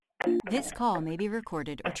This call may be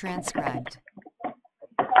recorded or transcribed.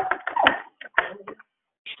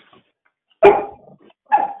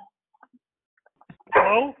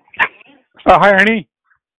 Hello? Hi, Ernie.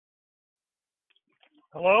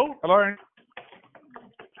 Hello? Hello, Ernie.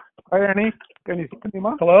 Hi, Ernie. Can you hear me,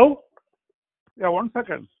 ma? Hello? Yeah, 1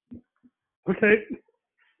 second. Okay.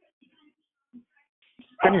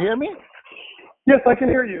 Can you hear me? Yes, I can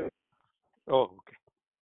hear you. Oh, okay.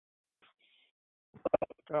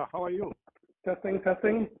 How are you? Testing.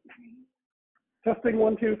 Testing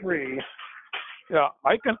 1, 2, 3. Yeah,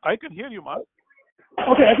 I can hear you, ma.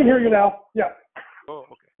 Okay, I can hear you now. Yeah. Oh,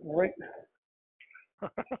 okay. All right.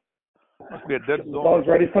 Must be a dead I zone. was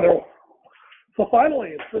ready for the. So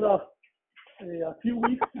finally, it's been a few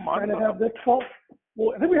weeks trying to have this call.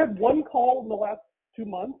 Well, I think we had one call in the last 2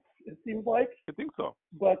 months, it seems like. I think so.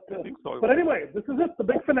 But anyway, this is it, the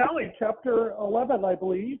big finale, chapter 11, I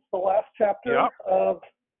believe, the last chapter of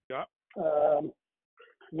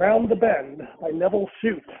Round the Bend by Nevil,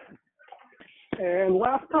 Shute. And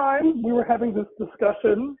last time we were having this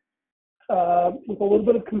discussion with a little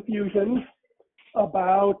bit of confusion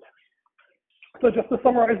about, so just to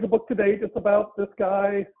summarize the book to date, it's about this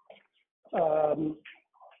guy,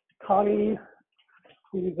 Connie.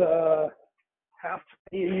 He's a half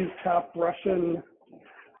Chinese, half Russian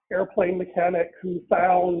airplane mechanic who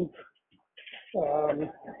found,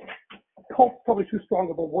 cult's probably too strong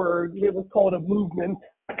of a word, let's call it a movement,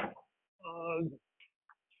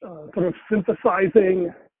 sort of synthesizing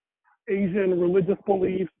Asian religious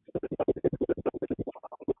beliefs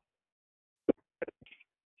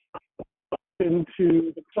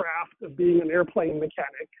into the craft of being an airplane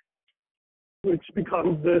mechanic, which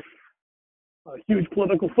becomes this huge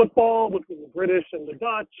political football between the British and the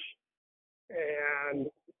Dutch. And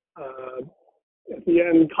at the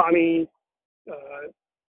end, Connie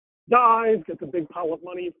dies, gets a big pile of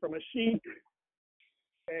money from a sheik,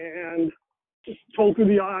 and it's told through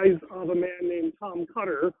the eyes of a man named Tom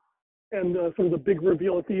Cutter. And sort of the big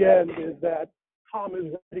reveal at the end is that Tom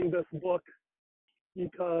is writing this book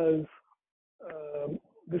because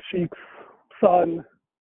the sheik's son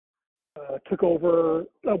took over,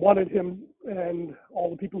 wanted him and all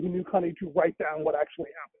the people who knew Connie to write down what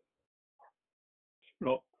actually happened.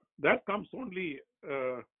 No, that comes only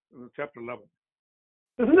in chapter 11.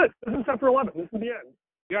 This is it. This is chapter 11. This is the end.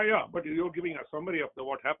 Yeah, but you're giving a summary of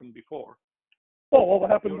what happened before. Oh, well, what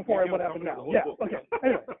happened before and what happened now. Yeah, okay.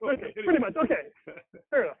 Anyway, okay, pretty much. Okay,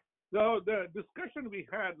 fair enough. So the discussion we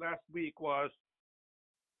had last week was,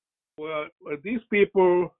 well, these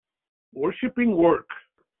people worshipping work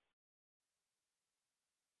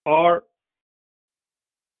or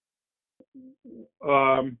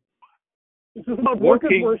is this about work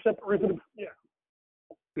as worship, or is it?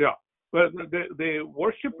 Yeah. Well, they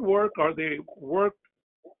worshipped work or they worked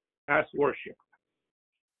as worship.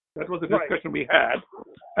 That was the discussion we had,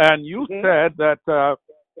 and you said that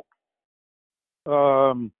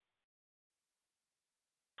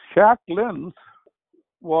Shacklin's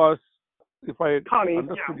was, if I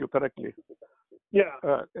understood you correctly.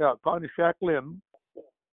 Connie Shacklin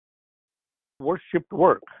worshipped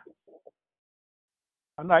work.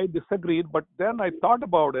 And I disagreed, but then I thought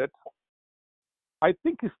about it. I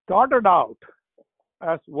think he started out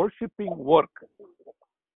as worshipping work,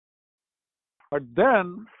 but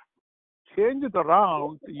then changed it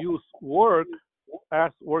around to use work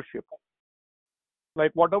as worship.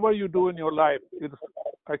 Like whatever you do in your life is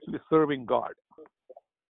actually serving God.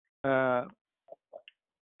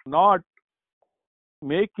 Not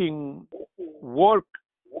making work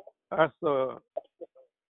as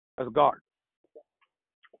God.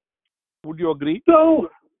 Would you agree? So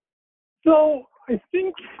I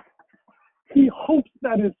think he hopes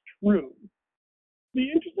that is true.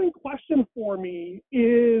 The interesting question for me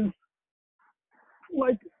is,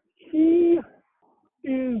 like, I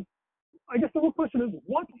guess the real question is,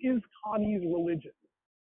 what is Connie's religion?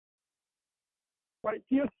 Right?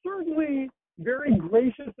 He is certainly very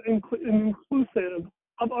gracious and inclusive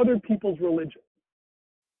of other people's religion.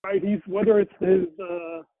 Right? Whether it's his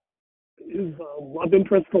love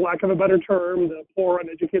interest, for lack of a better term, the poor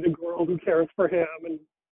uneducated girl who cares for him and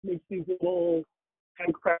makes these little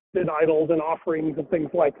handcrafted idols and offerings and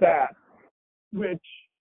things like that, which,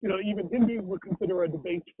 even Hindus would consider a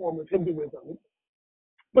debased form of Hinduism.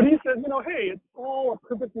 But he says, hey, it's all a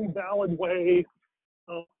perfectly valid way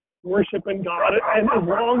of worshiping God, and as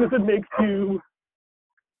long as it makes you,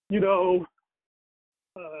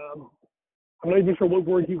 I'm not even sure what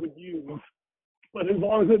word he would use, but as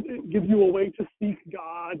long as it gives you a way to seek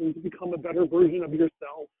God and to become a better version of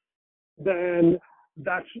yourself, then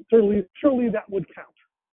that surely that would count.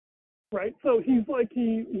 right? So he's like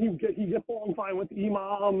he gets along fine with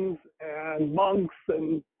imams and monks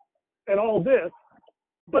and all this,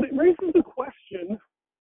 but it raises the question: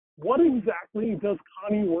 what exactly does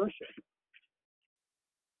Connie worship?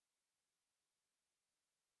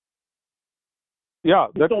 Yeah,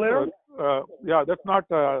 that's still there? that's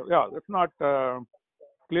not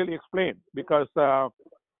clearly explained because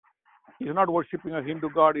he's not worshiping a Hindu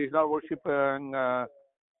god. He's not worshiping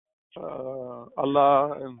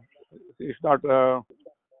Allah, and he's not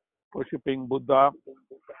worshipping Buddha.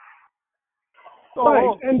 So,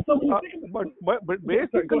 right, and so but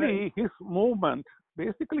basically his movement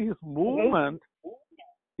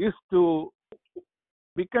is to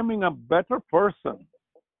becoming a better person,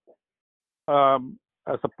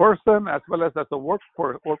 as a person as well as a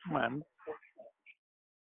workman,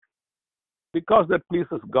 because that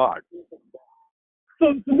pleases God.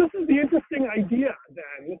 So this is the interesting idea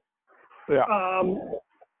then. Yeah.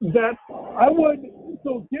 That I would.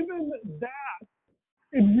 So given that,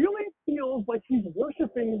 it really feels like he's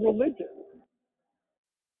worshiping religion.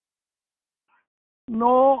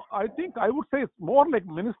 No, I think I would say it's more like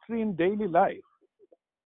ministry in daily life.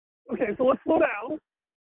 Okay, so let's slow down.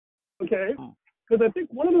 Okay, because I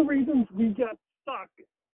think one of the reasons we get stuck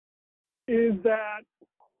is that,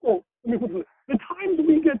 let me put this, the times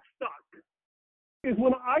we get stuck is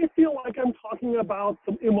when I feel like I'm talking about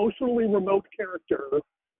some emotionally remote character,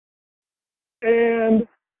 and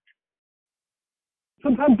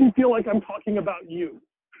sometimes you feel like I'm talking about you.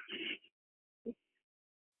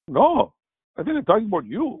 No, I think I'm talking about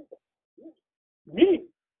you. Me?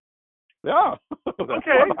 Yeah.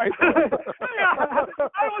 Okay. I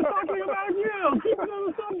was talking about you. Keep it on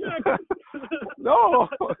the subject. No.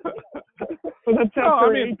 That's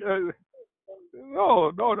chapter 8.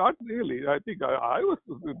 No, not really. I think I was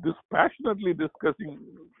dispassionately discussing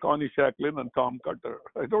Connie Shacklin and Tom Cutter.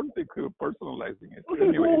 I don't think we were personalizing it. Okay,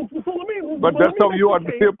 anyway. But that's how you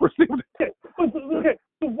perceived it. Okay,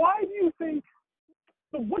 so why do you think,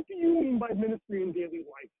 so what do you mean by ministry in daily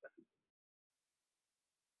life then?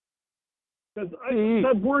 Because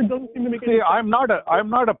that word doesn't seem to make any sense. I'm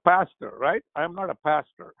not a pastor, right? I'm not a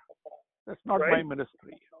pastor. That's not my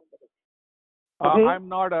ministry. I'm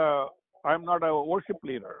not a worship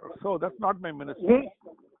leader, so that's not my ministry.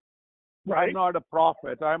 Right. I'm not a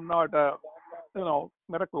prophet. I'm not a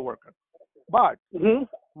miracle worker. But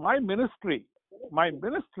my ministry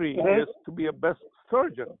is to be a best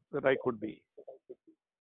surgeon that I could be.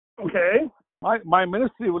 Okay. My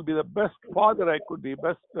ministry will be the best father I could be,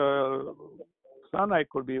 best son I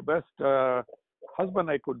could be, best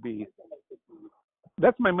husband I could be.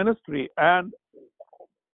 That's my ministry. And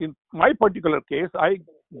in my particular case, I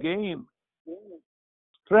gain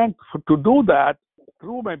strength to do that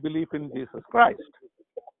through my belief in Jesus Christ.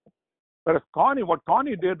 Whereas what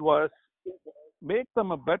Connie did was make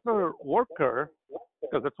them a better worker,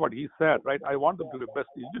 because that's what he said, right? I want them to be the best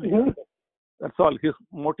engineer. That's all his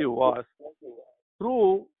motive was.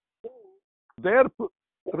 Through their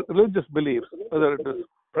religious beliefs, whether it is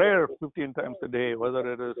prayer 15 times a day,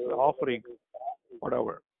 whether it is offering,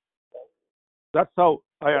 whatever. That's how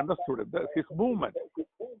I understood it. That's his movement.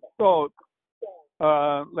 So,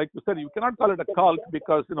 like you said, you cannot call it a cult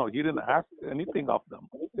because, he didn't ask anything of them.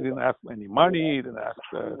 He didn't ask any money. He didn't ask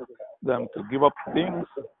them to give up things.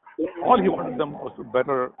 All he wanted them was to be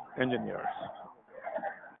better engineers.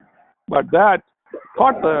 But that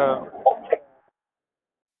caught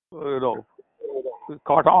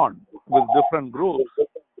on with different groups.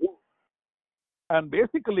 And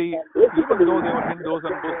basically, even though they were Hindus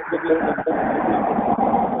and Buddhists,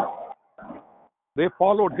 they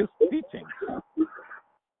followed his teachings.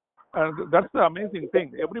 And that's the amazing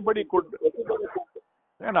thing. Everybody could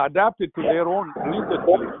adapt it to their own religious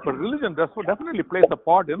beliefs. But religion definitely plays a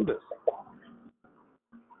part in this.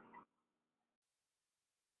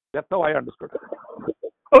 That's how I understood it.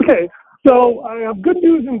 Okay, so I have good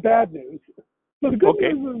news and bad news. So the good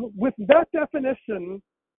news is, with that definition,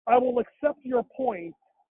 I will accept your point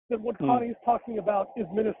that what Connie is talking about is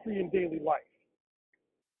ministry in daily life.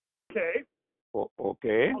 Okay?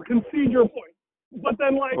 Okay. I'll concede your point. But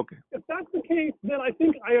then, if that's the case, then I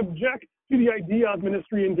think I object to the idea of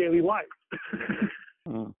ministry in daily life.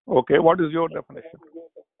 Okay, what is your definition?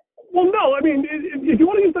 Well, no, I mean, if you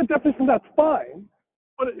want to use that definition, that's fine.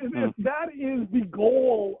 But if that is the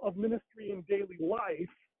goal of ministry in daily life,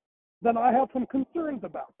 then I have some concerns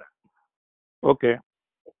about that. Okay.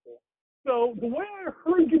 So the way I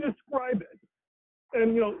heard you describe it,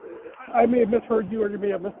 and I may have misheard you or you may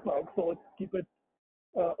have misspoke, so let's keep it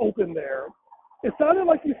open there. It sounded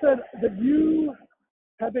like you said that you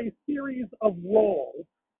have a series of roles,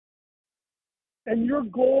 and your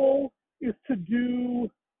goal is to do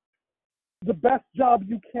the best job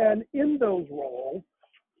you can in those roles,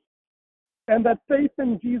 and that faith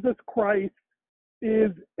in Jesus Christ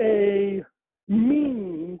is a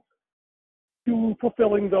means to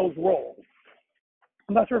fulfilling those roles.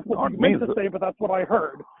 I'm not sure if what you meant to say, but that's what I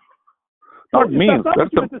heard. Not means.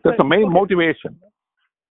 That's the main motivation.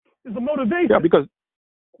 Is the motivation? Yeah, because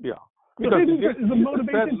is the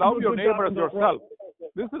motivation said, love your neighbor as yourself.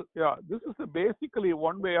 This is basically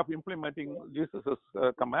one way of implementing Jesus'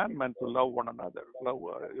 commandment to love one another, love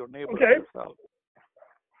your neighbor as yourself.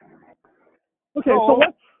 Okay, so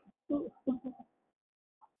let's.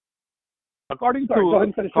 According to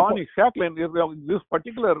Connie Shacklin, this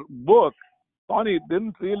particular book, Connie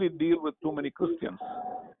didn't really deal with too many Christians.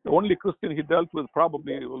 The only Christian he dealt with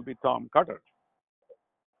probably will be Tom Cutter.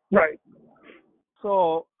 Right.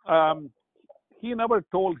 So he never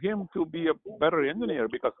told him to be a better engineer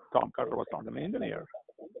because Tom Cutter was not an engineer.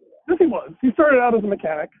 Yes, he was. He started out as a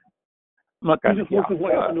mechanic. Mechanic, he just worked his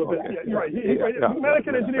way up into a bit. Okay. Yeah, you're right. Mechanic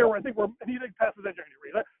and engineer, I think, he didn't pass his engineering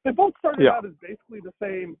degree. They both started out as basically the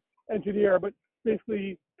same engineer, but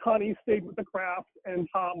basically Connie stayed with the craft and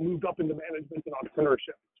Tom moved up into management and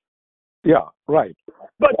entrepreneurship. Yeah, right.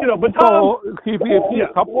 But Tom. So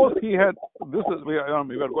suppose he had.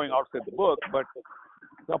 We were going outside the book, but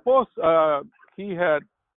suppose he had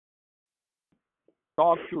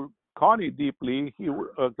talked to Connie deeply. He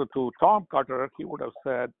to Tom Cutter, he would have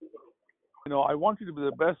said, I want you to be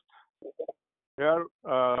the best air.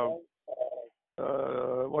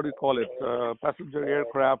 What do you call it? Passenger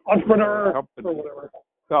aircraft entrepreneur company. Or whatever.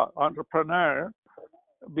 Yeah, entrepreneur,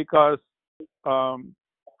 because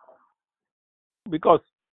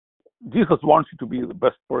Jesus wants you to be the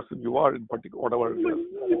best person you are in particular, whatever.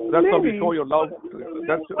 That's how we show your love.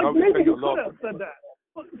 That's how we show your love. Maybe he could have said that.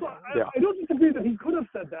 I don't disagree that he could have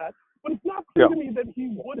said that, but it's not clear to me that he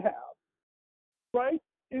would have. Right?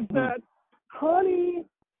 Is that Connie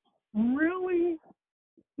really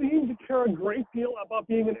seemed to care a great deal about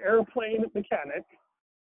being an airplane mechanic.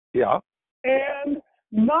 Yeah. And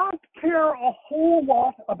not care a whole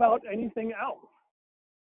lot about anything else.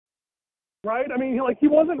 Right? I mean, he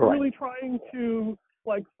wasn't really trying to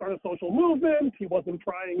start a social movement. He wasn't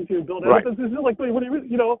trying to build anything. This is when he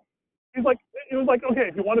he's like, it was like, okay,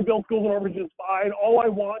 if you want to build schools and orphanages, fine. All I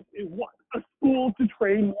want is what? A school to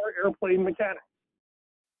train more airplane mechanics.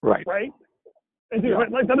 Right. Right? And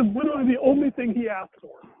that is literally the only thing he asked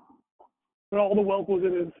for. But all the wealth was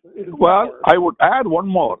in his power. I would add one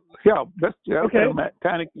more. Yeah, best airplane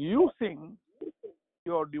mechanic using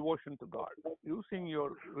your devotion to God, using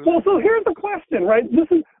your religion. Well, so here's the question, right?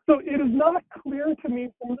 It is not clear to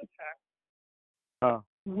me from the text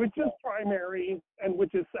which is primary and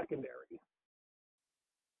which is secondary.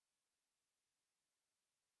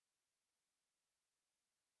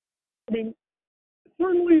 I mean,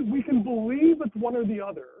 certainly we can believe it's one or the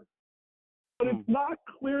other, but it's not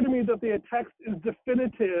clear to me that the text is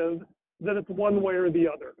definitive that it's one way or the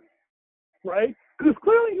other, right? Because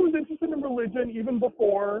clearly he was interested in religion even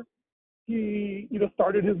before he,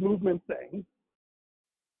 started his movement thing.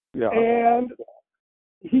 Yeah. And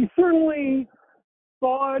he certainly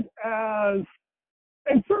saw it as,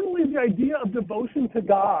 and certainly the idea of devotion to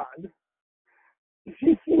God,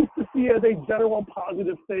 he seems to see as a general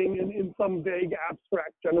positive thing in some vague,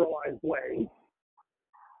 abstract, generalized way.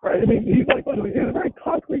 Right? I mean, he has a very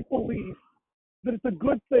concrete belief that it's a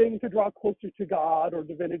good thing to draw closer to God or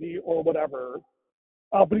divinity or whatever.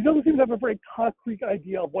 But he doesn't seem to have a very concrete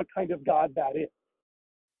idea of what kind of God that is.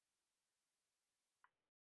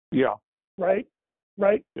 Yeah. Right?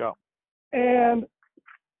 Yeah. And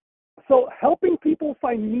so helping people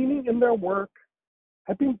find meaning in their work,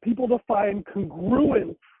 helping people to find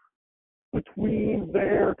congruence between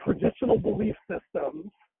their traditional belief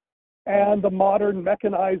systems and the modern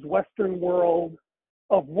mechanized Western world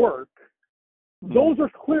of work, those are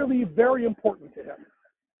clearly very important to him.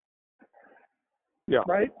 Yeah.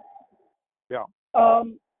 Right? Yeah.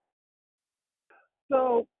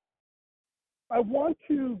 So I want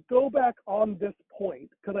to go back on this point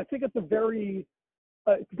because I think it's very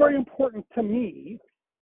important to me.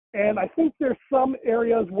 And I think there's some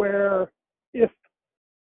areas where if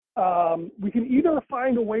we can either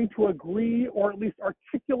find a way to agree or at least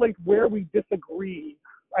articulate where we disagree,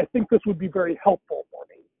 I think this would be very helpful for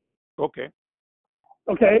me.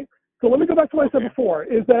 Okay. So let me go back to what I said before,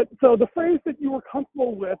 is that, so the phrase that you were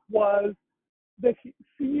comfortable with was that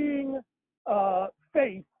seeing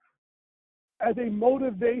faith as a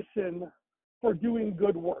motivation for doing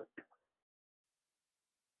good work.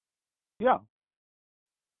 Yeah.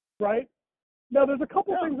 Right? Now, there's a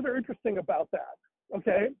couple things that are interesting about that,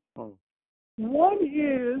 okay? One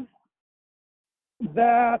is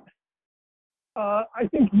that I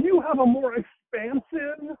think you have a more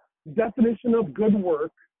expansive definition of good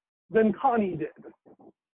work than Connie did,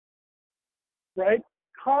 right?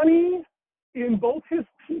 Connie, in both his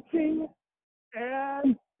teaching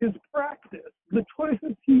and his practice, the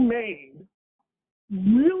choices he made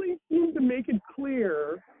really seemed to make it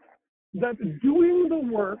clear that doing the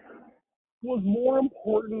work was more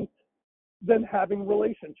important than having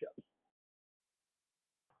relationships.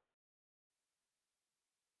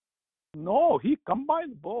 No, he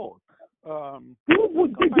combined both.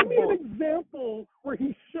 Give me an example where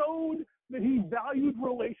he showed that he valued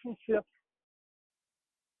relationships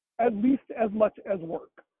at least as much as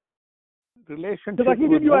work. Relationship. Because I can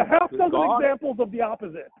give you a half dozen God. examples of the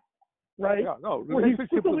opposite, right? Yeah, no, where he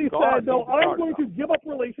explicitly said, no, I'm going to give up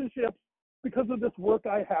relationships because of this work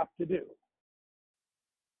I have to do.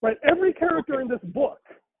 Right? Every character in this book,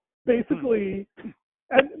 basically,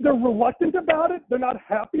 and they're reluctant about it, they're not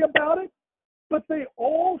happy about it, but they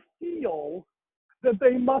all feel that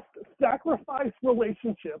they must sacrifice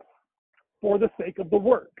relationships for the sake of the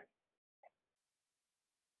work.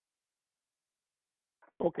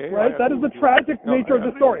 Okay. Right? That is the tragic nature of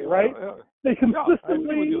the story, right? They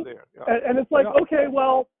consistently, and it's like, okay,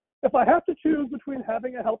 well, if I have to choose between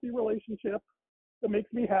having a healthy relationship that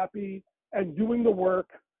makes me happy and doing the work,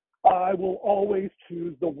 I will always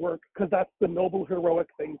choose the work because that's the noble, heroic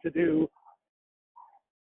thing to do.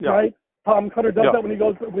 Right? Tom Cutter does that when he's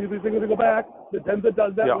going to go back. Denza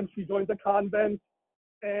does that when she joins a convent.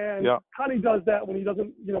 And Connie does that when he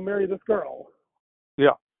doesn't, marry this girl.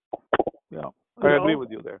 Yeah. I agree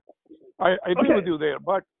with you there. I agree with you there.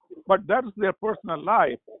 But that's their personal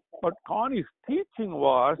life. But Connie's teaching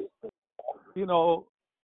was,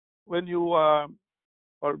 when you are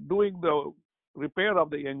doing the repair of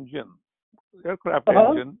the aircraft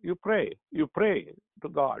engine, you pray to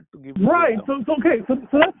God to give you wisdom. So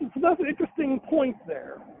that's an interesting point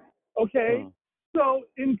there. Okay, so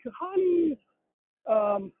in Connie's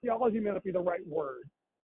theology may not be the right word,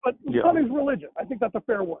 but Connie's religion, I think that's a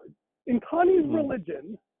fair word. In Connie's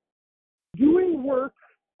religion, doing work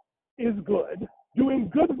is good. Doing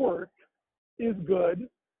good work is good.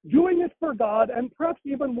 Doing it for God, and perhaps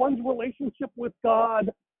even one's relationship with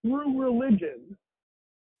God through religion,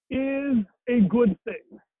 is a good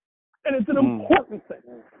thing. And it's an important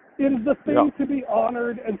thing. It is the thing to be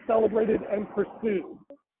honored and celebrated and pursued.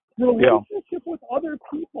 Relationship with other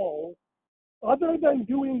people, other than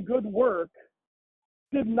doing good work,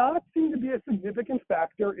 did not seem to be a significant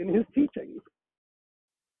factor in his teachings.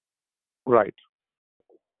 Right.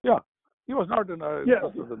 Yeah. He was not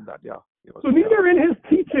interested in that. Yeah. So neither in his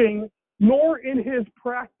teaching nor in his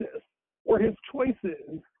practice or his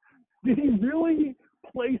choices did he really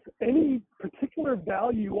place any particular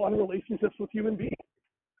value on relationships with human beings.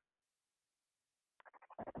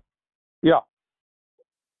 Yeah.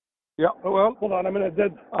 Well, hold on. I'm in a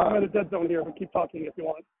dead zone here, but keep talking if you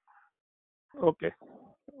want. Okay.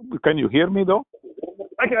 Can you hear me though?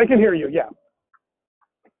 I can hear you. Yeah.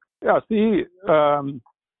 Yeah. See,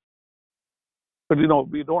 but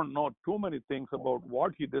we don't know too many things about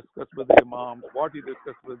what he discussed with the imams, what he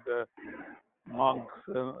discussed with the monks,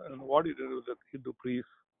 and what he did with the Hindu priests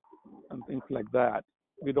and things like that.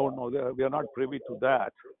 We don't know. We are not privy to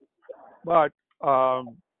that. But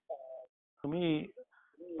to me,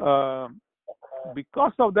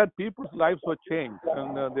 because of that, people's lives were changed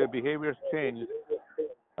and their behaviors changed.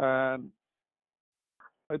 And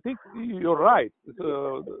I think you're right.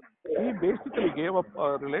 He basically gave up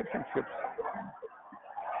relationships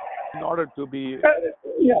in order to be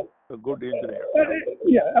a good engineer.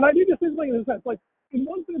 And I need to say something in a sense. Like, in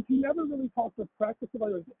one sense, he never really talked of practice of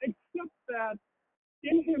others, except that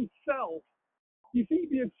in himself, he seemed to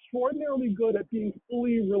be extraordinarily good at being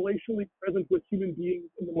fully relationally present with human beings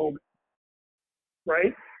in the moment.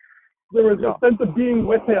 Right? There was a sense of being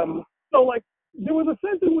with him. So, like, there was a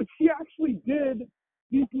sense in which he actually did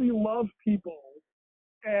deeply love people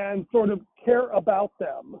and sort of care about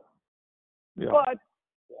them. Yeah. But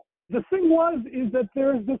the thing is that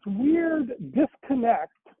there's this weird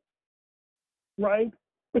disconnect, right,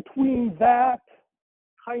 between that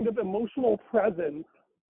kind of emotional presence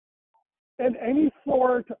and any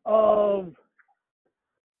sort of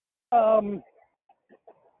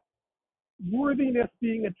worthiness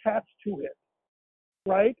being attached to it,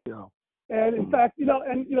 right? Yeah. And in fact, this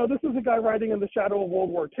is a guy writing in the shadow of World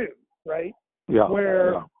War II, right? Yeah.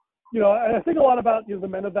 Where, and I think a lot about the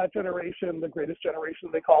men of that generation, the greatest generation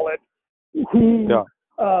they call it, who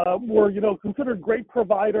were, considered great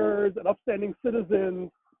providers and upstanding citizens,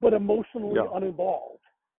 but emotionally uninvolved.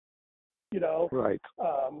 Right.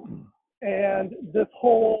 And this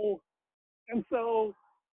whole And so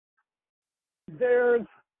there's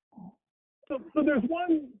there's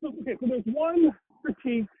one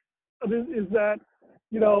critique of it is that,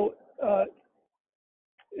 is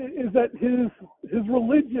that his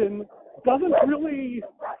religion doesn't really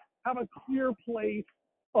have a clear place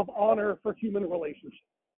of honor for human relationships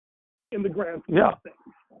in the grand scheme of things.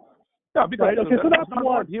 Yeah, because right? Okay, so that's not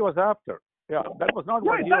what he was after. Yeah, that was not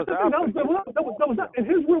what he was after. That was not, and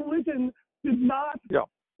his religion did not. Yeah.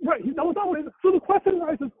 Right, that was not what. So the question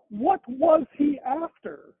arises: what was he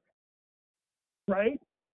after? Right,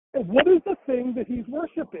 and what is the thing that he's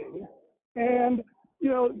worshiping? And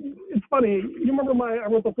it's funny. You remember I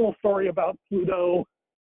wrote this little story about Pluto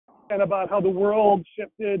and about how the world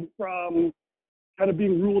shifted from kind of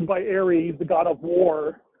being ruled by Ares, the god of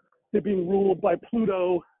war, to being ruled by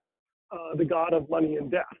Pluto, the god of money and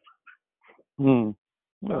death. No,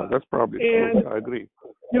 that's probably true. I agree.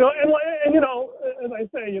 And as I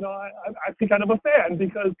say, I feel kind of a fan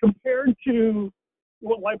because compared to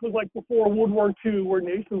what life was like before World War II, where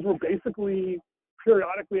nations were basically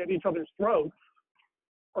periodically at each other's throats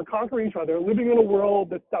or conquering each other, living in a world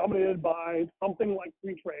that's dominated by something like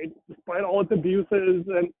free trade, despite all its abuses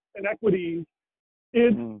and inequities,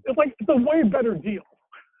 it's a way better deal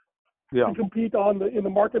to compete in the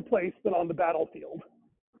marketplace than on the battlefield.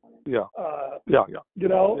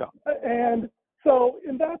 And so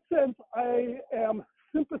in that sense, I am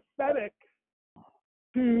sympathetic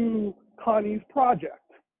to Connie's project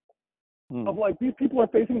of these people are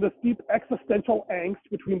facing this deep existential angst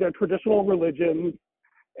between their traditional religions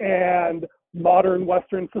and modern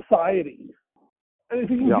Western society. And if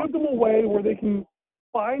you can give them a way where they can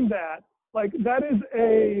find that, that is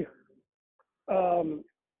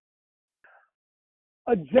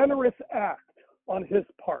a generous act on his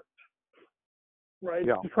part, right?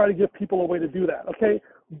 To try to give people a way to do that, okay?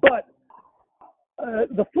 But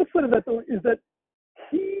the flip side of that, though, is that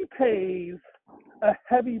he pays a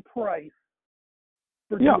heavy price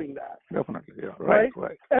for doing that. Definitely, right.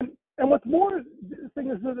 And what's more, the thing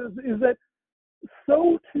is that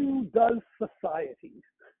so too does society,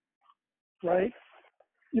 right?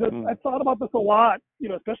 I thought about this a lot,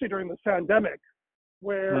 especially during this pandemic,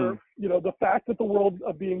 where the fact that the world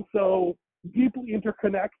of being so deeply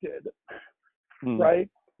interconnected, right,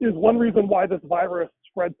 is one reason why this virus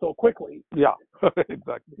spread so quickly. Yeah,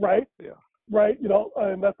 exactly. Right? Yeah. Right,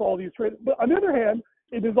 and that's all these trade. But on the other hand,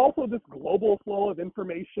 it is also this global flow of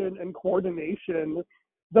information and coordination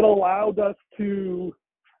that allowed us to,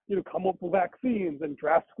 come up with vaccines and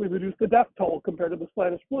drastically reduce the death toll compared to the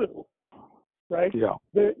Spanish flu. Right? Yeah.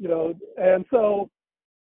 And so,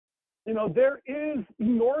 there is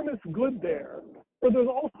enormous good there, but there's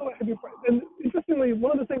also a heavy price. And interestingly,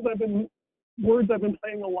 one of the things I've been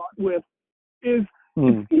playing a lot with is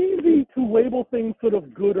it's easy to label things sort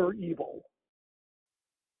of good or evil.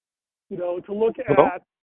 To look at,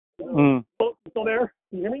 still there?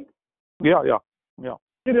 Can you hear me? Yeah.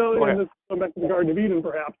 And this going back to the Garden of Eden,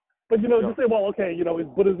 perhaps. But, just say, well, okay, is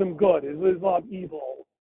Buddhism good? Is Islam evil?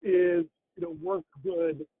 Is, work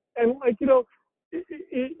good? And,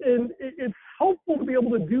 it's helpful to be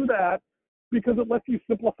able to do that because it lets you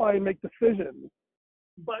simplify and make decisions.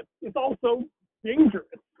 But it's also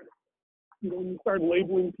dangerous. When you start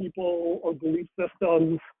labeling people or belief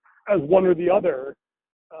systems as one or the other,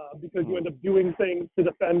 because you end up doing things to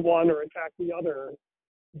defend one or attack the other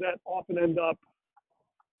that often end up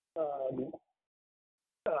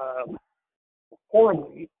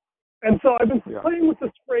horribly. And so I've been playing with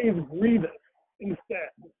this phrase grievous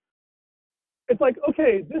instead. It's like,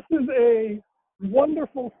 okay, this is a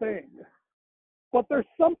wonderful thing, but there's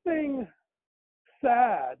something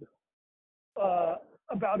sad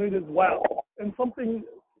about it as well, and something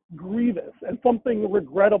grievous and something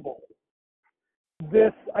regrettable.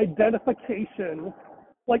 This identification,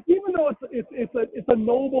 even though it's a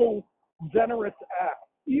noble, generous act,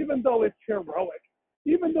 even though it's heroic,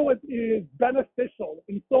 even though it is beneficial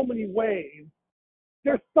in so many ways,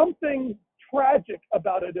 there's something tragic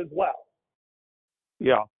about it as well.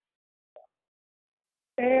 Yeah.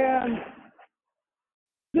 And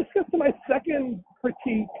this gets to my second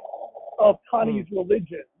critique of Connie's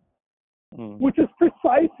religion, which is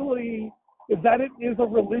precisely that it is a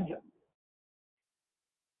religion.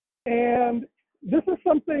 And this is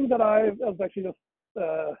something that I was actually just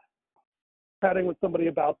chatting with somebody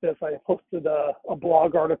about this. I posted a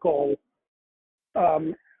blog article,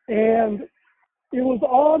 and it was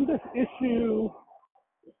on this issue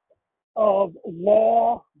of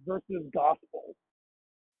law versus gospel.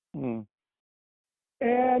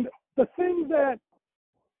 And the thing that,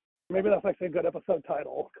 maybe that's actually a good episode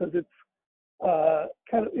title, because it's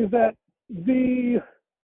is that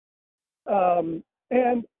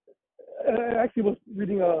And I actually was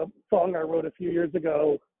reading a song I wrote a few years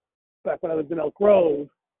ago, back when I was in Elk Grove.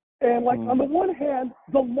 And like, on the one hand,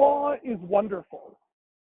 the law is wonderful.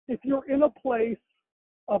 If you're in a place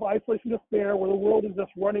of isolation, despair, where the world is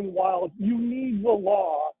just running wild, you need the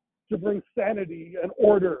law to bring sanity and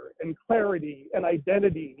order and clarity and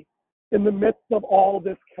identity in the midst of all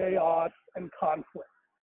this chaos and conflict.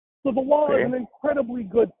 So the law is an incredibly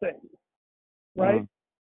good thing, right?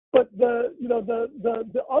 But the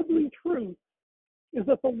ugly truth is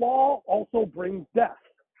that the law also brings death.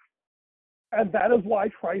 And that is why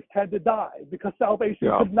Christ had to die, because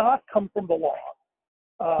salvation could not come from the law.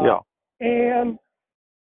 And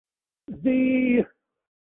the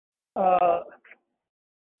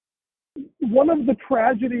one of the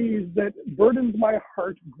tragedies that burdens my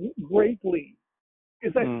heart greatly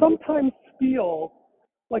is I sometimes feel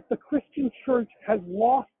like the Christian church has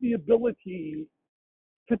lost the ability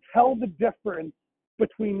to tell the difference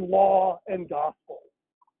between law and gospel.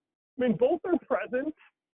 I mean, both are present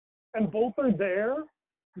and both are there,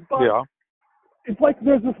 but it's like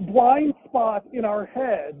there's this blind spot in our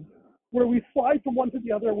heads where we slide from one to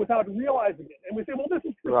the other without realizing it. And we say, well, this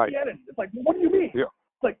is Christianity. It's like, well, what do you mean?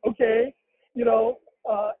 It's like, okay,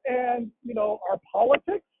 and our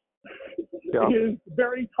politics is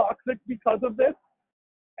very toxic because of this.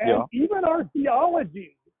 And even our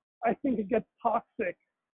theology, I think it gets toxic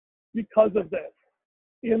because of this,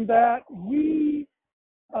 in that we,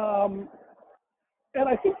 and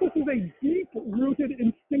I think this is a deep-rooted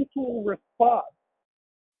instinctual response,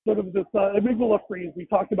 sort of this amygdala freeze we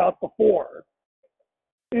talked about before,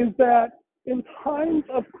 is that in times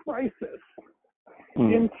of crisis,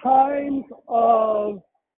 in times of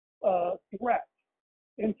threat,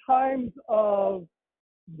 in times of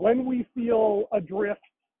when we feel adrift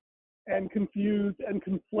and confused and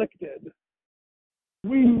conflicted,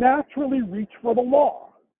 we naturally reach for the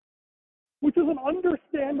law, which is an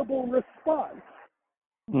understandable response.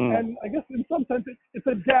 And I guess in some sense it's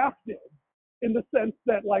adaptive, in the sense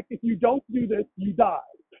that, like, if you don't do this, you die,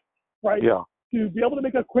 right? To be able to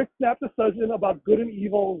make a quick snap decision about good and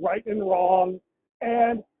evil, right and wrong,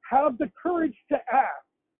 and have the courage to act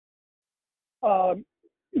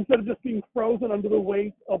instead of just being frozen under the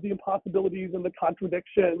weight of the impossibilities and the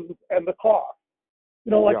contradictions and the cost.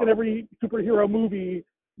 Like in every superhero movie,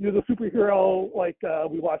 the superhero, like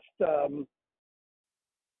we watched the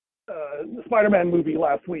Spider-Man movie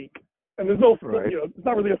last week, and there's no, it's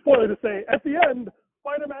not really a spoiler to say, at the end,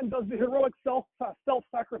 Spider-Man does the heroic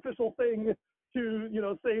self-sacrificial thing to,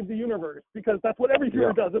 save the universe, because that's what every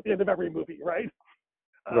hero does at the end of every movie, right?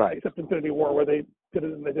 Except Infinity War, where they did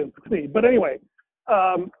it and they didn't succeed. But anyway,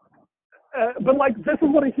 but like, this is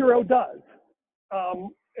what a hero does,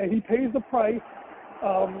 and he pays the price.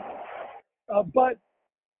 But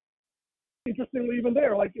interestingly, even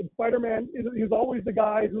there, like in Spider-Man, he's always the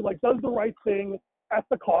guy who like does the right thing at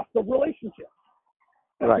the cost of relationships,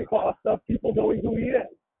 at the cost of people knowing who he is.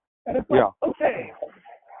 And it's like, okay,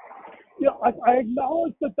 I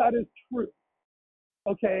acknowledge that is true.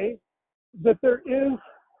 Okay, that there is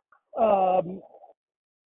a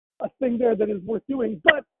thing there that is worth doing,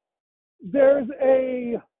 but there's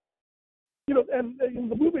a, and in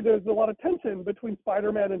the movie there's a lot of tension between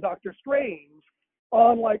Spider-Man and Doctor Strange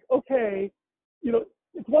on like, okay,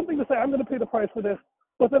 it's one thing to say, I'm going to pay the price for this,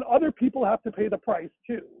 but then other people have to pay the price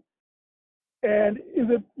too. And is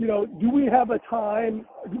it, do we have a time,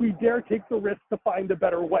 do we dare take the risk to find a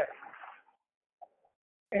better way?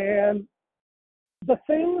 And the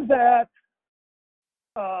thing that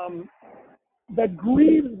that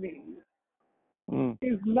grieves me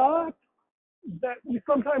is not that we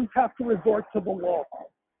sometimes have to resort to the law,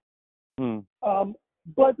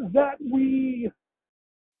 but that we,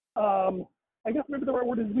 I guess maybe the right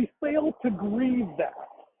word is we fail to grieve that.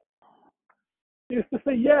 Is to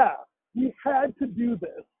say, we had to do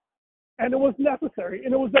this, and it was necessary,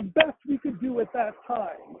 and it was the best we could do at that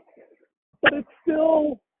time. But it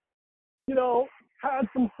still, had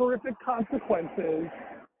some horrific consequences,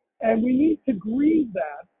 and we need to grieve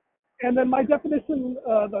that. And then my definition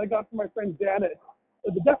that I got from my friend Janet,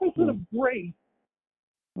 the definition of grace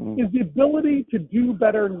is the ability to do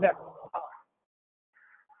better next time.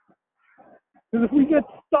 Because if we get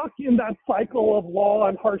stuck in that cycle of law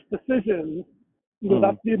and harsh decisions,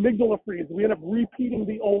 that's the amygdala freeze. We end up repeating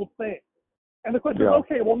the old thing. And the question is,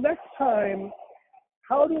 okay, well, next time,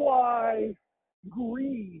 how do I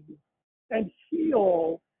grieve and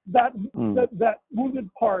heal that that wounded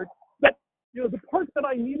part, that the part that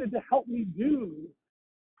I needed to help me do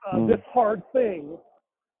this hard thing,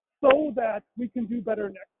 so that we can do better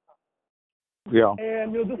next time.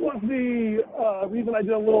 And this was the reason I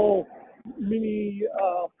did a little mini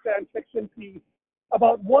fan fiction piece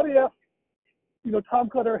about what if, Tom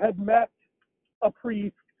Cutter had met a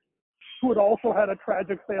priest who had also had a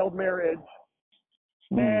tragic failed marriage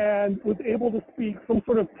and was able to speak some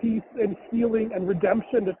sort of peace and healing and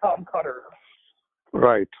redemption to Tom Cutter.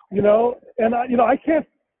 Right. And I can't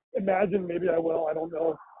imagine, maybe I will, I don't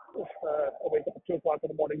know if I'll wake up at 2 o'clock in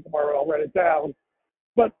the morning tomorrow, I'll write it down.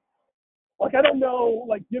 But I don't know,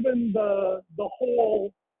 given the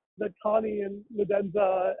hole that Connie and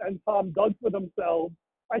Medenza and Tom dug for themselves,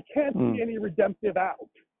 I can't see any redemptive out,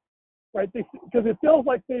 right? Because it feels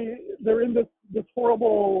like they're in this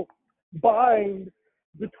horrible bind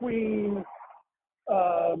between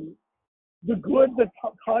the good that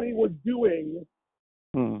Connie was doing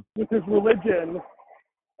with his religion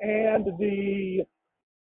and the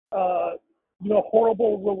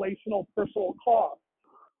horrible relational personal cost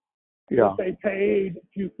that they paid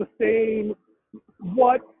to sustain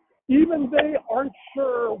what even they aren't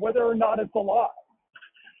sure whether or not it's alive,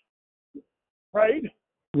 right?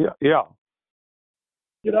 Yeah.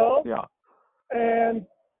 And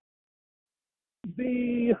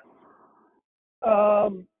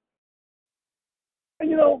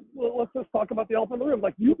let's just talk about the elephant in the room.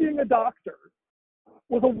 You being a doctor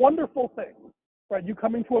was a wonderful thing, right? You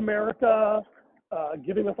coming to America,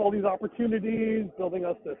 giving us all these opportunities, building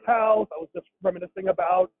us this house. I was just reminiscing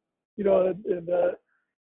about, in the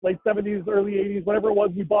late 70s, early 80s, whatever it was,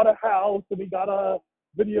 we bought a house and we got a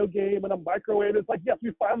video game and a microwave. It's yes,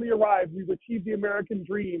 we finally arrived. We've achieved the American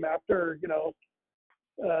dream after,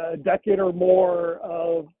 a decade or more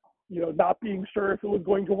of, not being sure if it was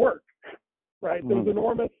going to work, right? There was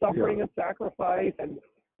enormous suffering and sacrifice and,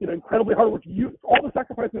 incredibly hard work. All the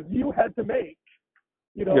sacrifices you had to make,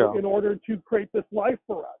 in order to create this life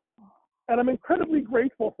for us. And I'm incredibly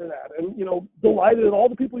grateful for that and, delighted at all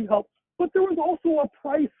the people you helped. But there was also a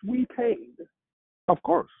price we paid. Of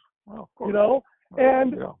course. Well, of course.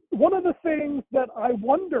 And one of the things that I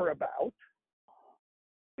wonder about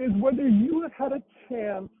is whether you have had a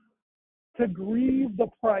chance to grieve the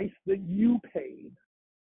price that you paid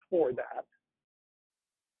for that.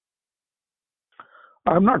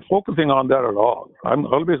 I'm not focusing on that at all. I'm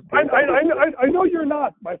always. I know you're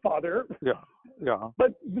not, my father. Yeah.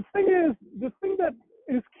 But the thing that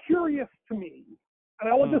is curious to me, and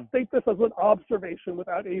I want to state this as an observation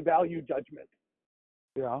without a value judgment,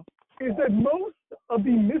 is that most of the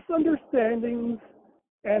misunderstandings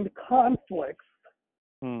and conflicts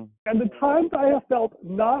and the times I have felt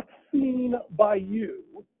not seen by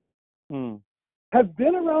you have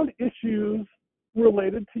been around issues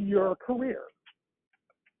related to your career.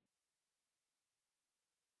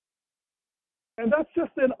 And that's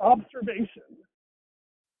just an observation.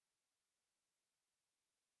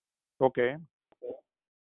 Okay.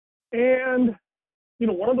 And,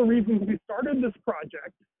 one of the reasons we started this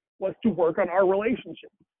project was to work on our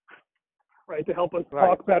relationship, right? To help us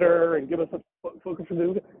talk better and give us a focus for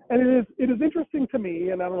this. And it is interesting to me,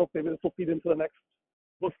 and I don't know if maybe this will feed into the next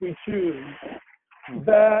book we choose,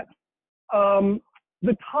 that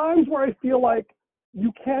the times where I feel like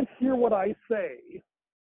you can't hear what I say,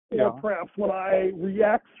 or perhaps when I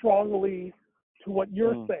react strongly to what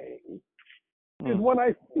you're saying, is when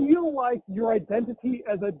I feel like your identity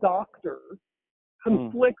as a doctor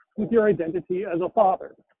conflicts with your identity as a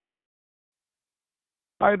father.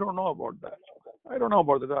 I don't know about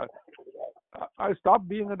that. I stopped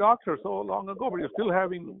being a doctor so long ago, but you're still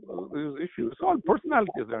having these issues. It's all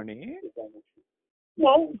personalities, Ernie.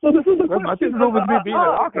 Well, so this is the question. Nothing to do with me being a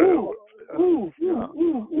doctor.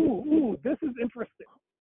 This is interesting.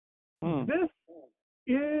 This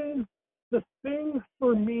is the thing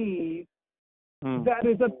for me that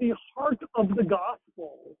is at the heart of the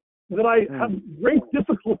gospel that I have great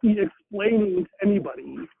difficulty explaining to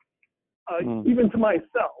anybody, even to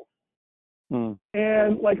myself. And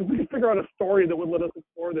if we could figure out a story that would let us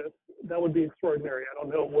explore this, that would be extraordinary. I don't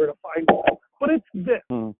know where to find it, but it's this.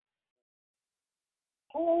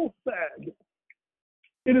 Paul said,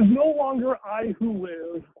 "It is no longer I who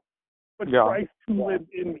live, but Christ who lives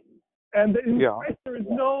in me." And in Christ there is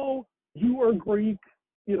no Jew or Greek,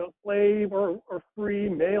 slave or free,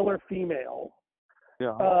 male or female.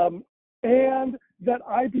 And that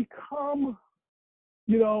I become,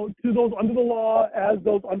 to those under the law as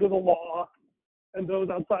those under the law, and those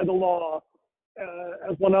outside the law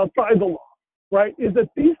as one outside the law, right? Is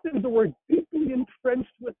that these things that were deeply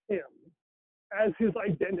entrenched with him as his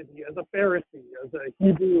identity, as a Pharisee, as a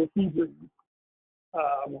Hebrew of Hebrews,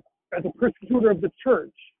 as a persecutor of the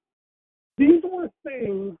church. These were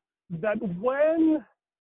things that when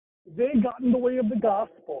they got in the way of the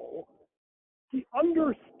gospel, he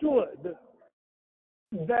understood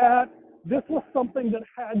that this was something that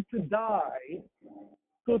had to die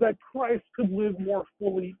so that Christ could live more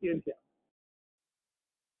fully in him.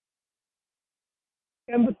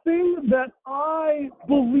 And the thing that I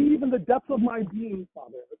believe in the depths of my being,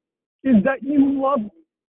 Father, is that you love me.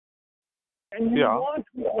 And you want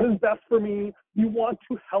what is best for me. You want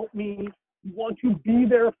to help me. You want to be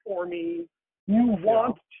there for me. You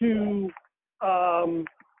want to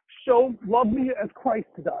love me as Christ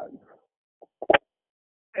does.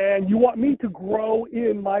 And you want me to grow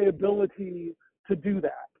in my ability to do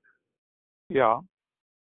that. Yeah.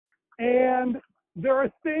 And there are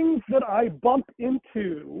things that I bump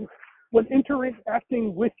into when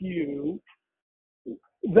interacting with you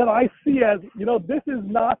that I see as, this is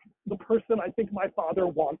not the person I think my father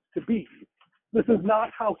wants to be. This is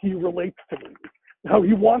not how he relates to me, how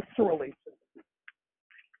he wants to relate to me.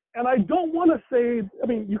 And I don't want to say,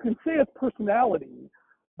 you can say it's personality,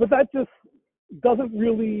 but that just doesn't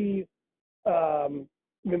really,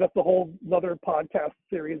 that's the whole another podcast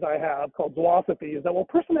series I have called Philosophy, is that,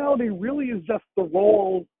 personality really is just the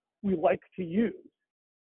roles we like to use.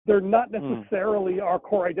 They're not necessarily our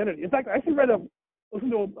core identity. In fact, I actually I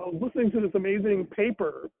was listening to this amazing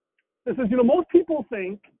paper that says, most people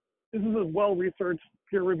think, this is a well-researched,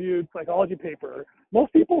 peer-reviewed psychology paper,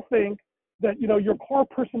 most people think that, your core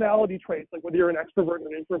personality traits, like whether you're an extrovert or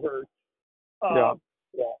an introvert, are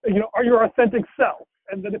your authentic self.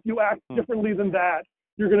 And that if you act differently than that,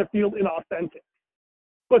 you're going to feel inauthentic.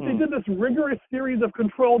 But they did this rigorous series of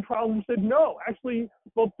controlled trials and said, no, actually,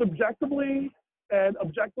 both subjectively and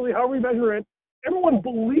objectively, however we measure it, everyone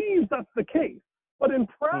believes that's the case. But in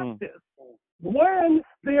practice, when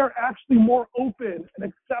they are actually more open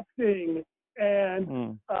and accepting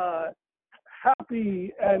and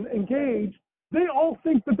happy and engaged, they all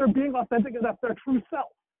think that they're being authentic and that's their true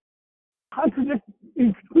self.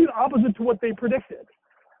 Is complete opposite to what they predicted.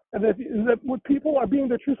 And that what people are being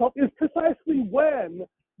their true self is precisely when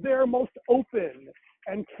they're most open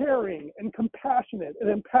and caring and compassionate and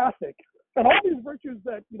empathic. And all these virtues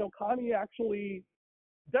that, Connie actually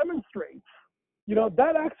demonstrates,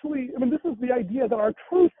 that actually, this is the idea that our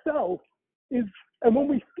true self is, and when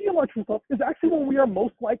we feel our true self, is actually when we are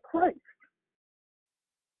most like Christ.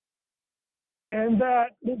 And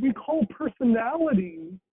that what we call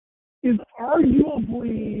personality is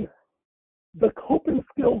arguably the coping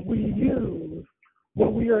skills we use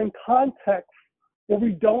when we are in context where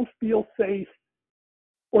we don't feel safe,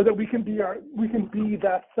 or that we can be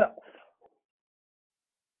that self.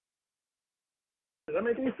 Does that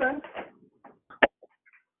make any sense?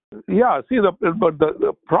 Yeah. See,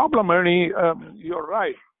 the problem, Ernie, you're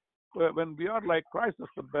right. When we are like Christ is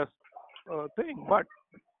the best thing, but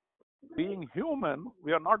being human,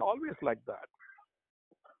 we are not always like that.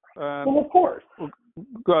 Well, of course.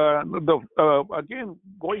 Again,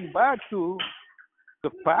 going back to the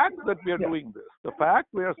fact that we are doing this, the fact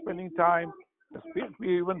we are spending time,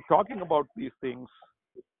 we even talking about these things,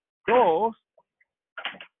 shows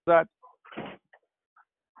that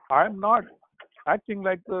I'm not acting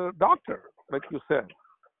like the doctor, like you said.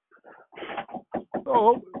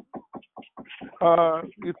 So,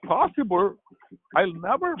 it's possible I'll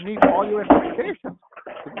never meet all your expectations.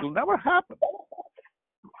 It will never happen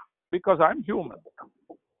because I'm human.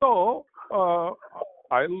 So,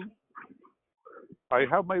 I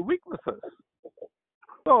have my weaknesses.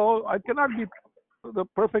 So, I cannot be the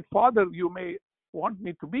perfect father you may want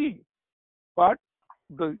me to be. But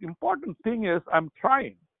the important thing is I'm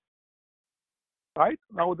trying. Right?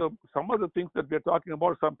 Now, some of the things that we're talking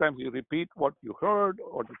about, sometimes you repeat what you heard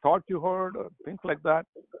or the thought you heard or things like that.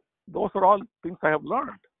 Those are all things I have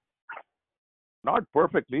learned. Not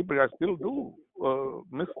perfectly, but I still do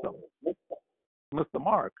miss the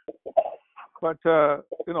mark. But, we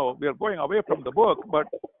are going away from the book, but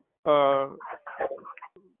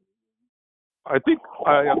I think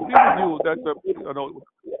I agree with you that,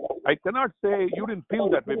 I cannot say you didn't feel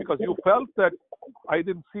that way because you felt that I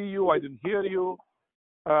didn't see you, I didn't hear you.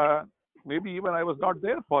 Maybe even I was not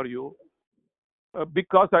there for you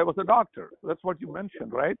because I was a doctor. That's what you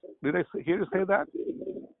mentioned, right? Did I hear you say that?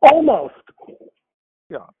 Almost.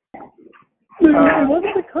 Yeah. It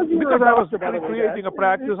wasn't because you were a doctor, I was creating a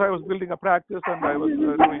practice, I was building a practice, and I was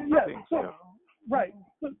doing things. So, right.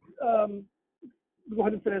 So, go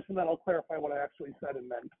ahead and finish, and then I'll clarify what I actually said and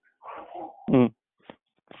meant.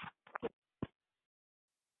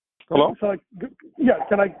 Hello? So,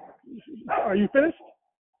 are you finished?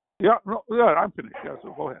 Yeah, I'm finished. Yeah,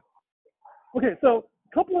 so go ahead. Okay, so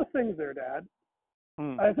a couple of things there, Dad.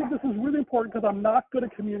 I think this is really important because I'm not good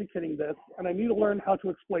at communicating this, and I need to learn how to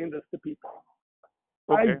explain this to people.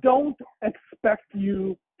 Okay. I don't expect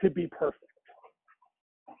you to be perfect.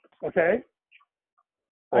 Okay?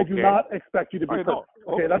 I do not expect you to be perfect.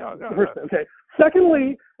 Okay, that's the first thing. Okay.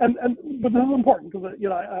 Secondly, but this is important because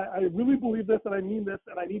I really believe this and I mean this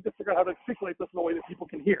and I need to figure out how to articulate this in a way that people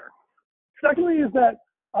can hear. Secondly, is that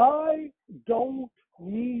I don't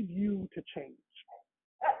need you to change.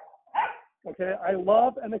 Okay, I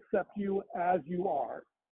love and accept you as you are.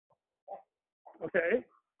 Okay,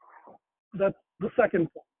 that's the second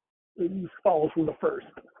point. It follows from the first.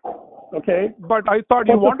 Okay, but I thought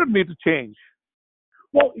you wanted me to change.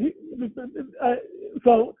 Well,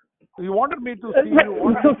 so you wanted me to see you,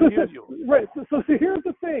 wanted to hear you. Right. So here's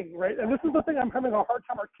the thing, right? And this is the thing I'm having a hard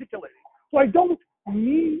time articulating. So I don't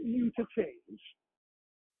need you to change,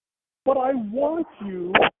 but I want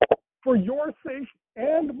you, for your sake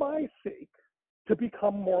and my sake, to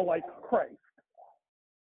become more like Christ.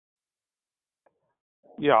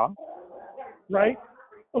 Yeah. Right?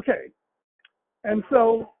 Okay. And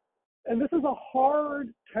this is a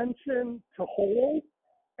hard tension to hold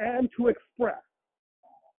and to express,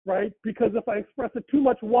 right? Because if I express it too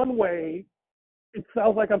much one way, it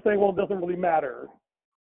sounds like I'm saying, well, it doesn't really matter.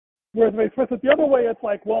 Whereas if I express it the other way, it's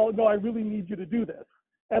like, well, no, I really need you to do this.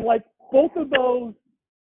 And like both of those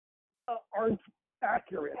aren't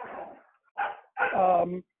accurate.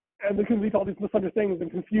 And there can lead to all these misunderstandings and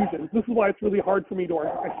confusions. This is why it's really hard for me to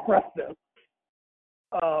express this.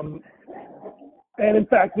 And in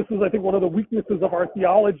fact, this is, I think, one of the weaknesses of our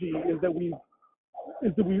theology is that we've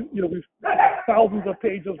thousands of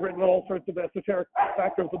pages written on all sorts of esoteric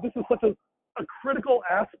factors, but this is such a critical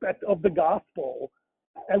aspect of the gospel,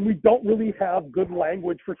 and we don't really have good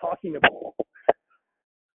language for talking about it.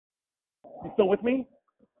 You still with me?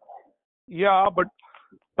 Yeah, but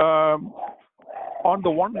on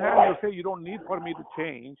the one hand, you say you don't need for me to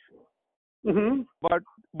change,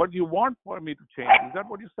 but you want for me to change. Is that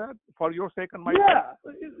what you said? For your sake and my sake? Yeah.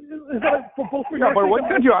 But why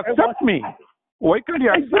can't you accept me? Why can't you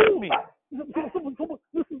accept me? This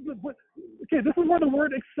is where the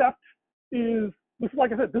word accept is. This is,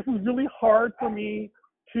 like I said, this is really hard for me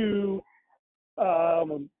to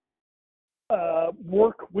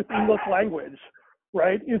work with English language,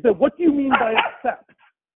 right? Is that what do you mean by accept?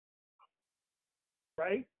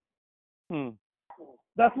 Right?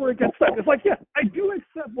 That's where it gets stuck. It's like, yes, I do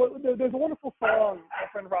accept. There's a wonderful song my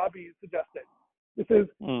friend Robbie suggested. It says,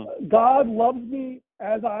 God loves me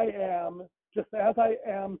as I am, just as I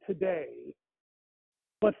am today,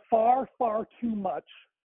 but far, far too much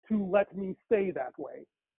to let me stay that way.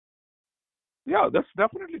 Yeah, that's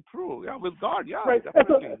definitely true. Yeah, with God, yeah, right.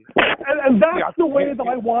 definitely. And that's the way that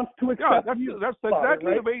I want to accept you. That's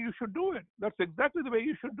exactly the way you should do it. That's exactly the way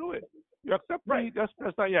you should do it. You accept me just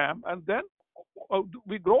as I am, and then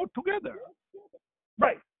we grow together.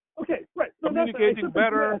 Right. Okay. Right. So communicating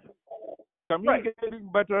better,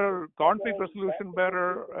 conflict resolution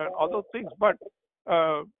better, all those things. But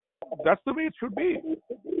that's the way it should be.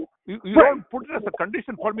 You don't put it as a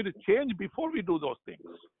condition for me to change before we do those things.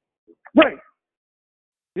 Right.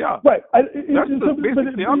 Yeah. Right. That's the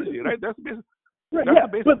basic theology, right? That's the basic. Right,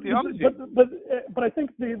 that's the basic theology. But I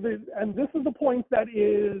think and this is the point that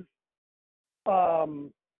is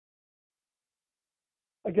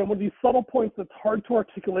again, one of these subtle points that's hard to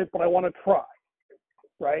articulate, but I want to try,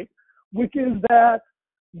 right? Which is that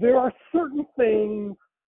there are certain things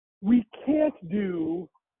we can't do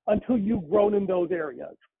until you've grown in those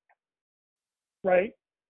areas, right?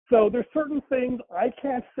 So there's certain things I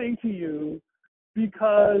can't say to you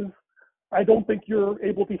because I don't think you're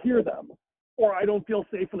able to hear them, or I don't feel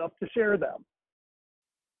safe enough to share them.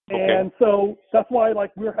 Okay. And so that's why,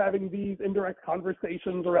 like, we're having these indirect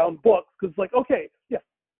conversations around books, because, like, okay, yes,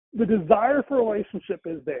 the desire for a relationship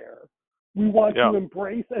is there. We want to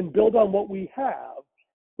embrace and build on what we have,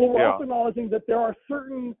 but we're also acknowledging that there are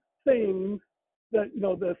certain things that,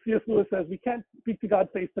 the C.S. Lewis says, we can't speak to God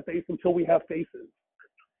face to face until we have faces.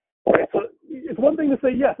 Right? So it's one thing to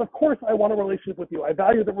say, yes, of course I want a relationship with you. I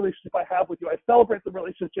value the relationship I have with you. I celebrate the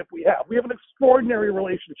relationship we have. We have an extraordinary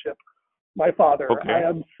relationship, my father. Okay. I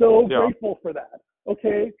am so grateful for that.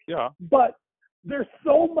 Okay? Yeah. But there's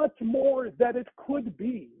so much more that it could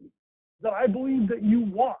be that I believe that you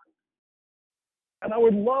want. And I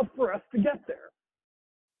would love for us to get there.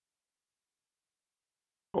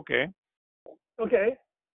 Okay. Okay.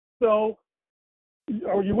 So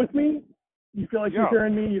are you with me? You feel like you're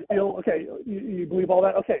hearing me? You feel, okay, you believe all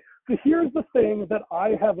that? Okay. So here's the thing that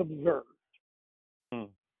I have observed.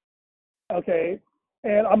 Okay.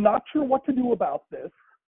 And I'm not sure what to do about this,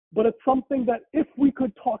 but it's something that if we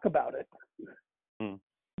could talk about it,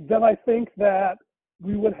 then I think that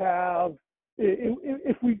we would have,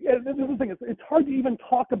 if we, and this is the thing, it's hard to even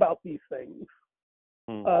talk about these things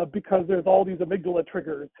because there's all these amygdala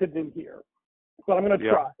triggers hidden in here. But I'm going to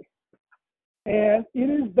try. And it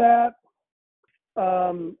is that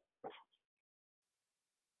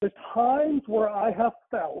the times where I have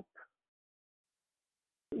felt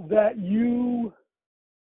that you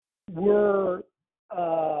were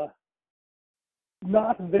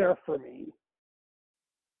not there for me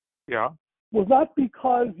was not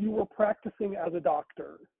because you were practicing as a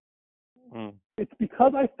doctor. It's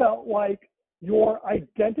because I felt like your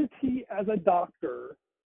identity as a doctor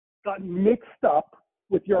got mixed up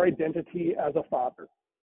with your identity as a father.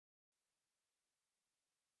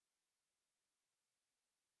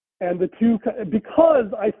 And the two,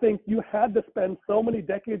 because I think you had to spend so many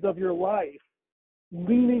decades of your life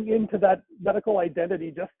leaning into that medical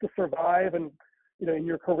identity just to survive and, in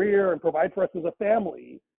your career and provide for us as a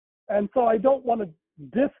family. And so I don't want to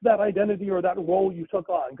diss that identity or that role you took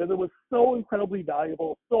on, because it was so incredibly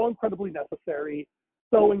valuable, so incredibly necessary,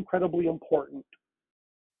 so incredibly important.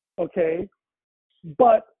 Okay?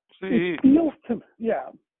 But it feels to,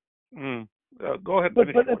 go ahead. But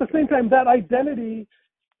at the same time, that identity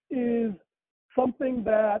is something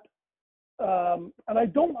that, and I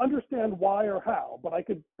don't understand why or how, but I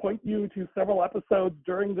could point you to several episodes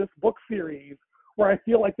during this book series where I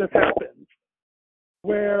feel like this happens,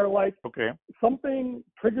 where something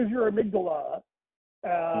triggers your amygdala,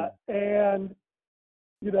 and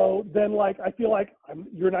then I feel like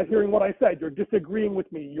you're not hearing what I said. You're disagreeing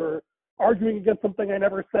with me. You're arguing against something I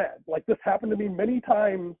never said. Like, this happened to me many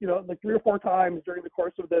times, 3 or 4 times during the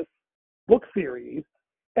course of this book series.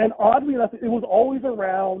 And oddly enough, it was always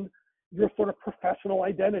around your sort of professional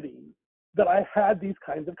identity that I had these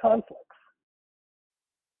kinds of conflicts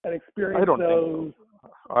and experienced those.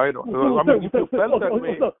 I don't know. I mean, if you felt that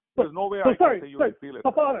way, there's no way I can say you would feel it.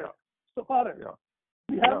 So, Father,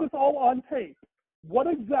 we have this all on tape. What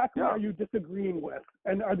exactly are you disagreeing with?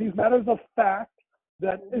 And are these matters of fact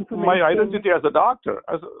that information? My identity as a doctor.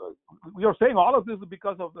 You're saying all of this is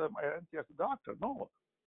because of my identity as a doctor. No.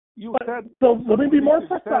 You said, so let me be more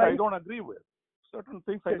precise. I don't agree with certain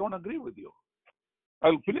things. I don't agree with you.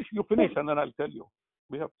 I'll finish. You finish, and then I'll tell you.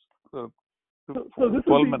 We have 12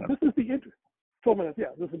 minutes. This is the 12 minutes. Yeah,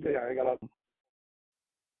 this is I got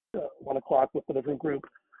a 1 o'clock with a different group.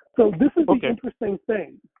 So this is the interesting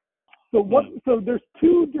thing. So what? So there's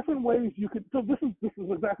 2 different ways you could. So this is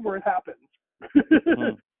exactly where it happens.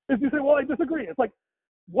 If you say, well, I disagree. It's like,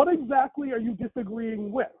 what exactly are you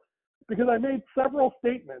disagreeing with? Because I made several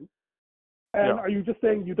statements, and are you just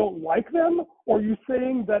saying you don't like them, or are you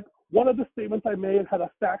saying that one of the statements I made had a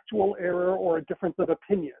factual error or a difference of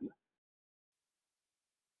opinion?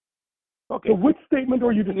 Okay. So which statement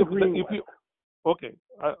are you disagreeing with?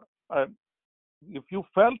 If you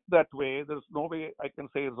felt that way, there's no way I can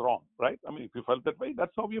say it's wrong, right? I mean, if you felt that way,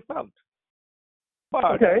 that's how you felt. But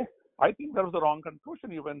I think that was the wrong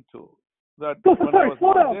conclusion you went to. That when I was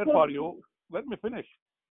not there for you, let me finish.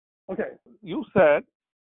 Okay. You said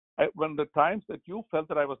when the times that you felt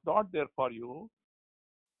that I was not there for you,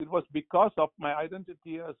 it was because of my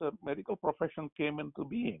identity as a medical profession came into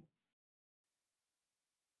being.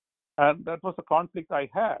 And that was the conflict I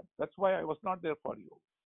had. That's why I was not there for you.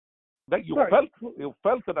 That you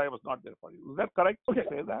felt that I was not there for you. Is that correct to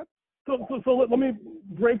say that? So let me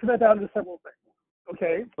break that down into several things.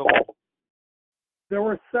 Okay. There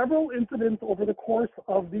were several incidents over the course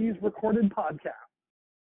of these recorded podcasts.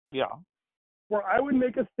 Yeah. Where I would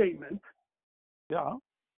make a statement. Yeah.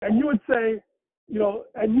 And you would say,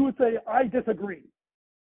 I disagree.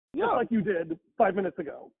 Yeah. Just like you did 5 minutes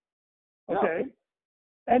ago. Okay. Yeah.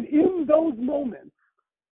 And in those moments,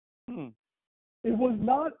 it was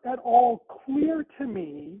not at all clear to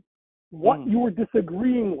me what you were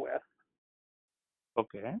disagreeing with.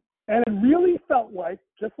 Okay. And it really felt like,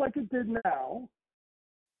 just like it did now,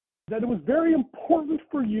 that it was very important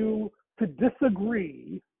for you to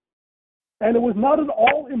disagree. And it was not at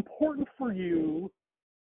all important for you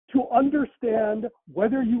to understand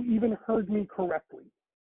whether you even heard me correctly.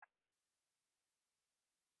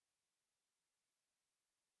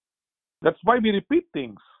 That's why we repeat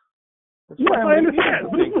things. Yes, I understand.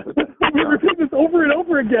 We repeat this over and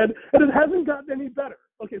over again, and it hasn't gotten any better.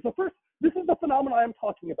 Okay, so first, this is the phenomenon I'm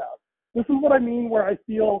talking about. This is what I mean where I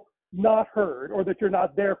feel not heard or that you're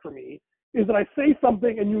not there for me, is that I say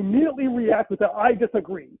something and you immediately react with that I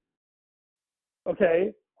disagree.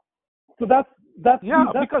 Okay? So that's because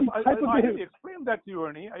the type I of have to explain that to you,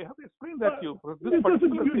 Ernie. I have to explain that to you. For this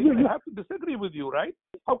particular thing, I have to disagree with you, right?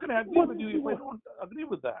 How can I agree with you if I don't agree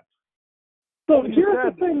with that? So here's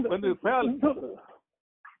the thing. When you felt,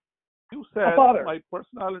 you said my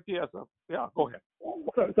personality as a, go ahead.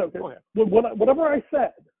 So go ahead. Whatever I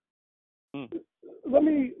said let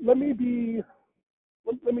me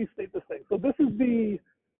state this thing. So this is the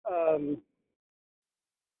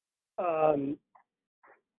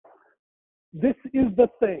this is the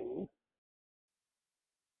thing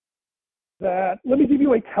that, let me give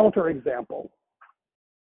you a counter example.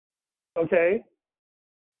 Okay,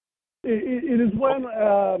 it is when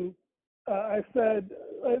I said,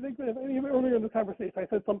 I think that earlier in the conversation I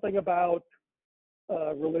said something about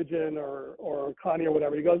religion or Kanye or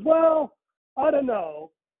whatever. He goes, well, I don't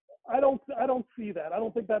know. I don't see that. I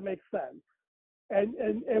don't think that makes sense.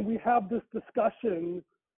 And we have this discussion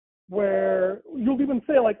where you'll even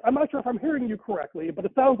say, like, I'm not sure if I'm hearing you correctly, but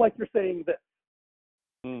it sounds like you're saying this.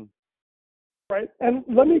 Right? And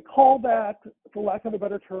let me call that, for lack of a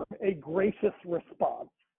better term, a gracious response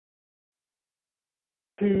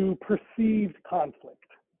to perceived conflict.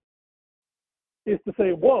 Is to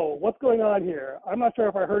say, whoa, what's going on here? I'm not sure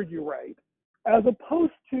if I heard you right. As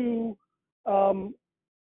opposed to, and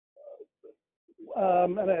I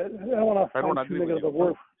don't want to find too negative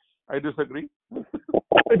word. I disagree.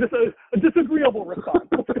 A disagreeable response.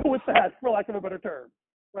 Let's go with that, for lack of a better term,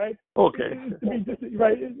 right? Okay.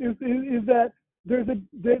 Right? Is that there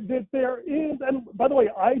is, and by the way,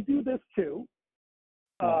 I do this too.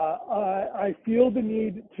 I feel the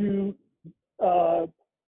need to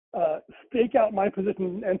stake out my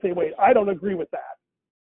position and say, wait, I don't agree with that,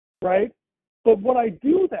 right? But when I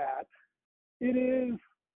do that, it is,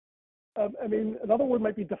 I mean, another word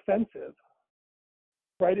might be defensive,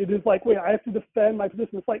 right? It is like, wait, I have to defend my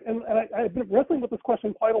position. It's like, and I've been wrestling with this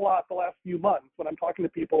question quite a lot the last few months when I'm talking to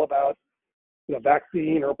people about,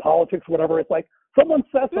 vaccine or politics, or whatever. It's like someone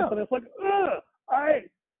says something, it's like, I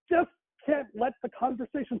just can't let the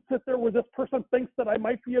conversation sit there where this person thinks that I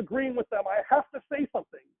might be agreeing with them. I have to say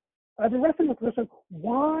something. I've been wrestling with the question,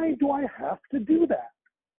 why do I have to do that?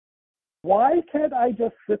 Why can't I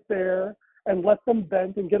just sit there and let them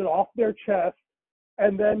vent and get it off their chest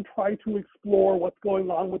and then try to explore what's going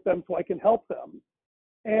on with them so I can help them?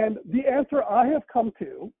 And the answer I have come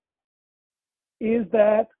to is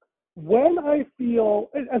that when I feel,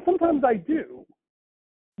 and sometimes I do,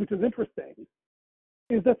 which is interesting,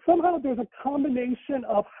 is that somehow there's a combination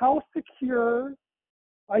of how secure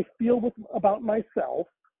I feel about myself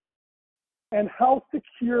and how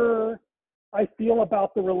secure I feel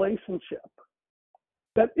about the relationship.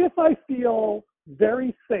 That if I feel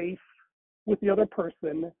very safe with the other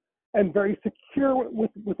person and very secure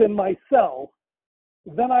within myself,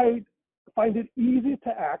 then I find it easy to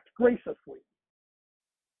act graciously.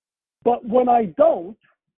 But when I don't,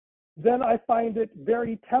 then I find it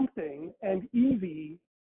very tempting and easy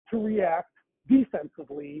to react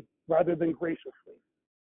defensively rather than graciously.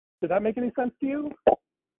 Did that make any sense to you?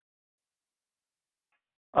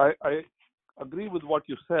 I agree with what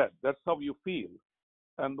you said. That's how you feel.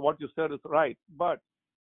 And what you said is right. But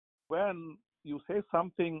when you say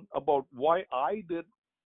something about why I did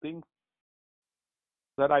things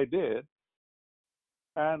that I did,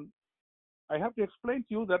 and I have to explain to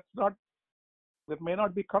you that may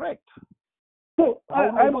not be correct. So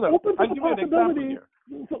I'm open to I'll the give you an example here.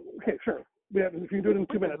 So, okay, sure. Yeah, if you do it in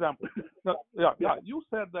 2 minutes. Example. Yeah. You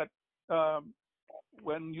said that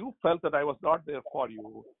when you felt that I was not there for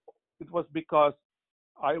you, it was because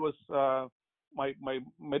I was my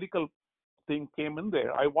medical thing came in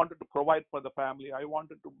there. I wanted to provide for the family. I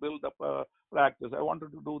wanted to build up a practice. I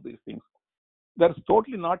wanted to do these things. That's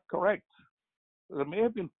totally not correct. There may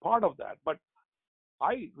have been part of that, but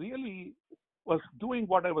I really was doing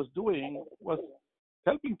what I was doing was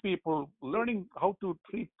helping people, learning how to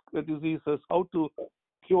treat the diseases, how to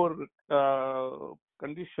cure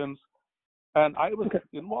conditions, and I was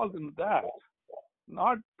involved in that.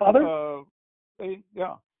 Not Father?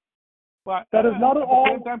 Yeah. But that is not at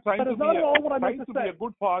all. Trying to be a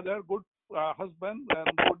good father, good husband, and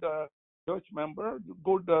good church member,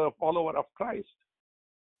 good follower of Christ.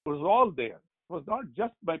 It was all there. It was not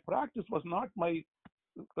just my practice. Was not my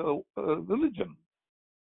religion.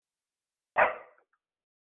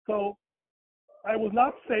 So I was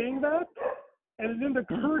not saying that, and it didn't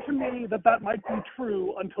occur to me that that might be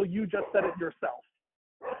true until you just said it yourself.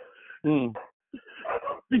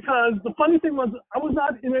 Because the funny thing was, I was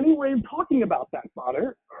not in any way talking about that,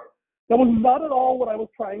 Father. That was not at all what I was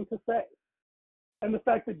trying to say. And the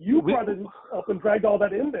fact that you brought it up and dragged all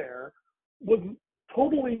that in there was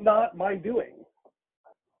totally not my doing.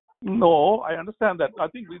 No, I understand that. I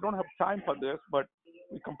think we don't have time for this, but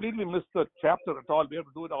we completely missed the chapter at all. We have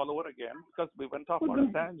to do it all over again because we went off on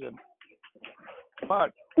a tangent.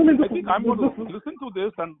 But I think I'm going to listen to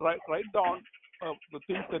this and write down the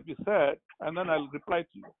things that we said, and then I'll reply to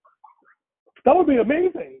you. That would be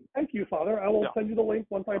amazing. Thank you, Father. I will Yeah. send you the link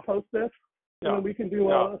once I post this, Yeah. and then we can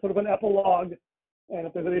do a sort of an epilogue. And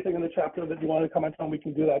if there's anything in the chapter that you want to comment on, we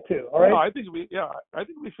can do that too. All right? No, I think we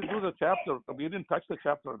should do the chapter. We didn't touch the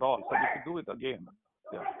chapter at all, so we should do it again.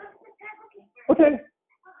 Yeah. Okay.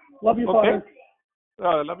 Love you, Okay.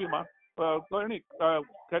 Father. Love you, man.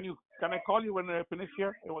 Can I call you when I finish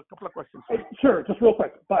here? A couple of questions. Sure. Just real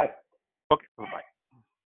quick. Bye. Okay. Bye.